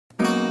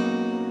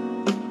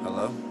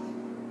Hello?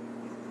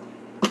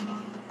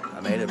 I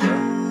made it, bro.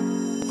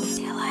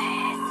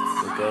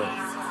 Look up.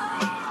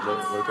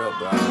 Look up,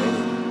 bro. I made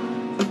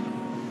it.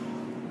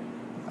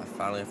 I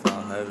finally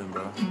found heaven,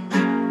 bro.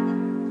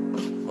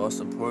 Most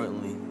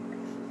importantly,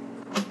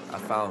 I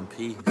found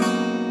peace.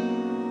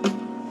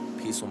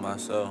 Peace with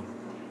myself.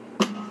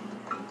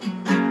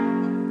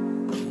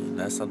 And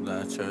that's something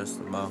I cherish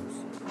the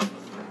most.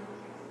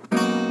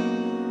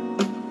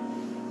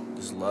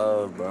 Just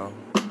love, bro.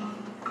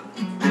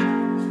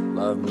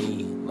 Love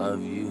me,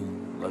 love you,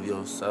 love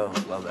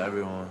yourself, love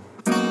everyone.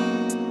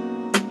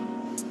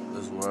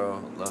 This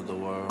world, love the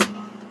world.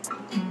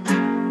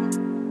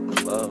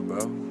 Love,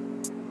 bro.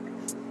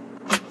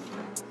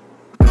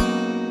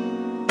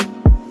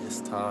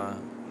 It's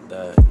time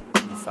that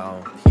you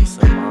found peace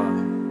of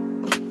mind.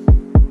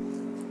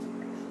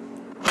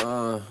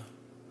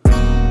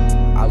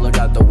 I look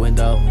out the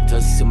window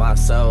just to see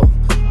myself.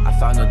 I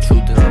found the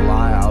truth in a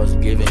lie I was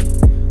given.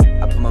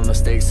 I put my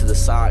mistakes to the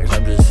side, 'cause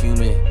I'm just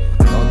human.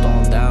 Don't throw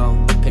them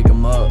down, pick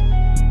them up.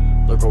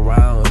 Look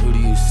around, who do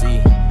you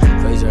see?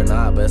 Crazy or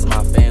not, but it's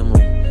my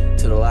family.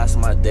 Till the last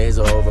of my days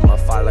are over, I'ma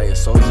fight like a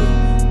soldier.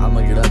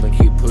 I'ma get up and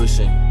keep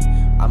pushing.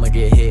 I'ma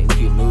get hit and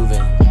keep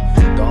moving.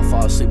 Don't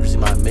fall asleep 'cause you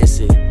might miss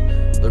it.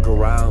 Look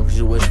around 'cause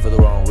you wish for the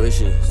wrong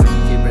wishes.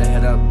 Keep your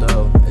head up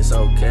though, it's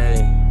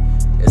okay.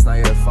 It's not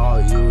your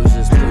fault, you was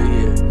just put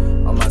here.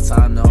 All my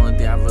time, the only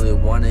thing I really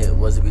wanted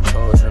was to be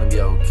told it's gonna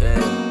be okay.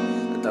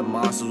 That the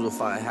monsters will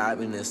find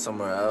happiness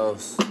somewhere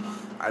else.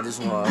 I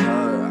just want a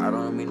hug, I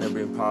don't mean to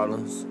bring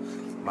problems.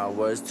 My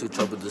words too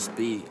troubled to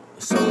speak.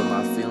 So with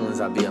my feelings,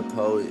 I be a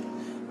poet.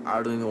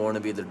 I don't even want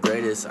to be the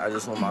greatest, I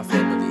just want my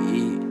family to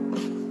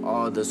eat.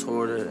 All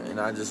disorder, and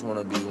I just want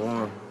to be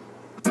warm.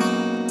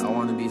 I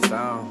want to be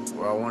found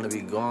where I want to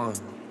be gone.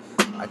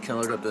 I can't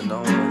look up to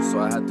no one, so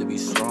I have to be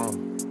strong.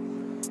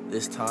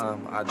 This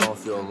time, I don't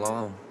feel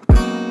alone.